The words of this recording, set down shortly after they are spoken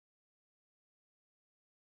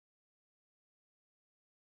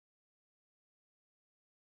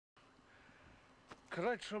Could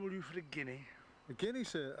I trouble you for a guinea? A guinea,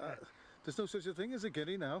 sir? There's no such a thing as a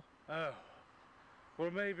guinea now. Oh.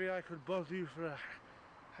 Well, maybe I could bother you for a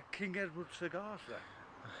King Edward cigar,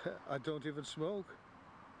 sir. I don't even smoke.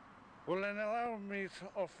 Well, then allow me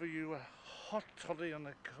to offer you a hot toddy on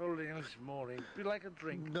a cold English morning. Be like a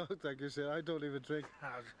drink. No, thank you, sir. I don't even drink.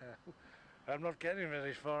 I'm not getting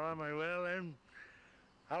very far, am I? Well, then,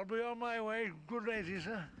 I'll be on my way. Good day to you,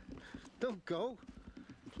 sir. Don't go.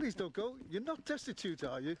 Please don't go. You're not destitute,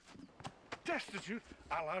 are you? Destitute?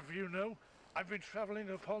 I'll have you know. I've been travelling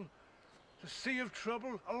upon the sea of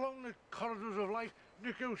trouble, along the corridors of life,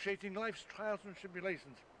 negotiating life's trials and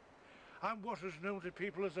tribulations. I'm what is known to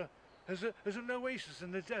people as an oasis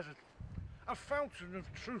in the desert, a fountain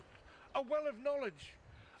of truth, a well of knowledge,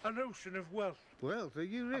 an ocean of wealth. Well, are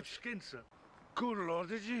you I'm rich? skinned, sir. Good Lord,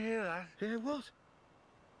 did you hear that? Hear what?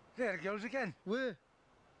 There it goes again. Where?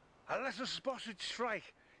 A lesser spotted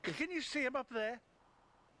strike. Can you see him up there?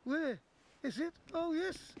 Where? Is it? Oh,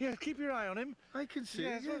 yes. Yeah, keep your eye on him. I can see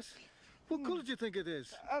Yes, it, yes. What colour do you think it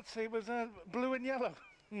is? I'd say it was blue and yellow.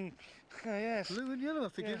 Yes. Blue and yellow, I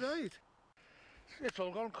think Yes. you're right. It's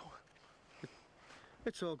all gone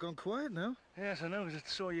It's all gone quiet now. Yes, I know, because it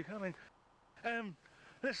saw you coming.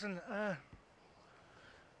 Listen,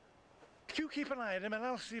 you keep an eye on him and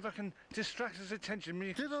I'll see if I can distract his attention.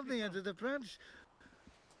 They're on the end of the branch.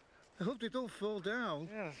 I hope they don't fall down.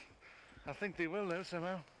 Yes, I think they will though,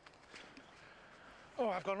 somehow. Oh,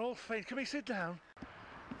 I've gone all faint. Can we sit down?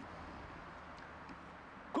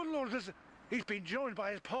 Good Lord, he's been joined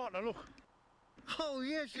by his partner, look. Oh,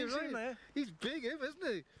 yes, you're Can you see him right. there? He's big,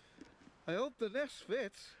 isn't he? I hope the nest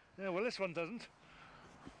fits. Yeah, well, this one doesn't.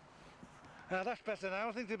 That's better now.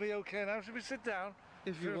 I think they'll be okay now. Should we sit down?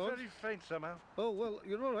 If you You're want. very faint somehow. Oh, well,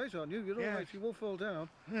 you're all right, aren't you? You're all Yes. right. You won't fall down.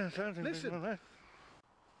 Yeah, sounds Listen. all right.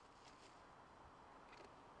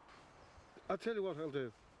 I'll tell you what I'll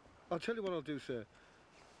do. I'll tell you what I'll do, sir.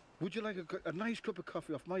 Would you like a nice cup of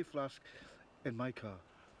coffee off my flask in my car?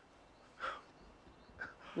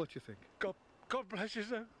 What do you think? God bless you,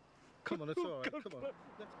 sir. Come on, it's all right. God Come on.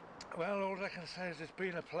 bless- Well, all I can say is it's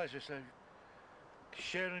been a pleasure, sir.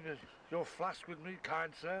 Sharing your flask with me,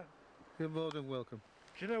 kind sir. You're more than welcome.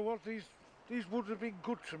 Do you know what? These woods have been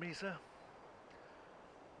good to me, sir.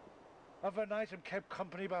 Overnight I'm kept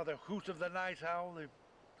company by the hoot of the night owl, the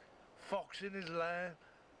fox in his lair,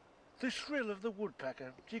 the shrill of the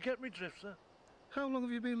woodpecker. Do you get me drift, sir? How long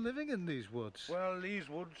have you been living in these woods? Well, these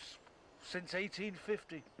woods since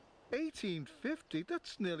 1850. 1850?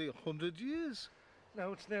 That's nearly 100 years.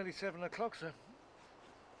 No, it's nearly 7 o'clock, sir.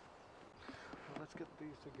 Well, let's get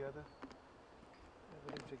these together.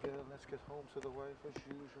 Everything together. Let's get home to the wife as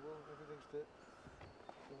usual. Everything's there.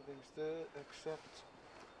 Everything's there except...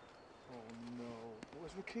 Oh no.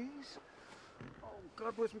 Where's my keys? Oh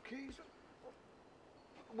God, where's my keys?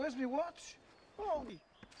 Where's my watch? Oh!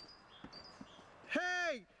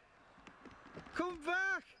 Hey! Come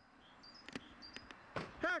back!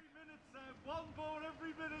 Heck! Every minute, sir. One more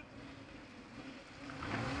every minute.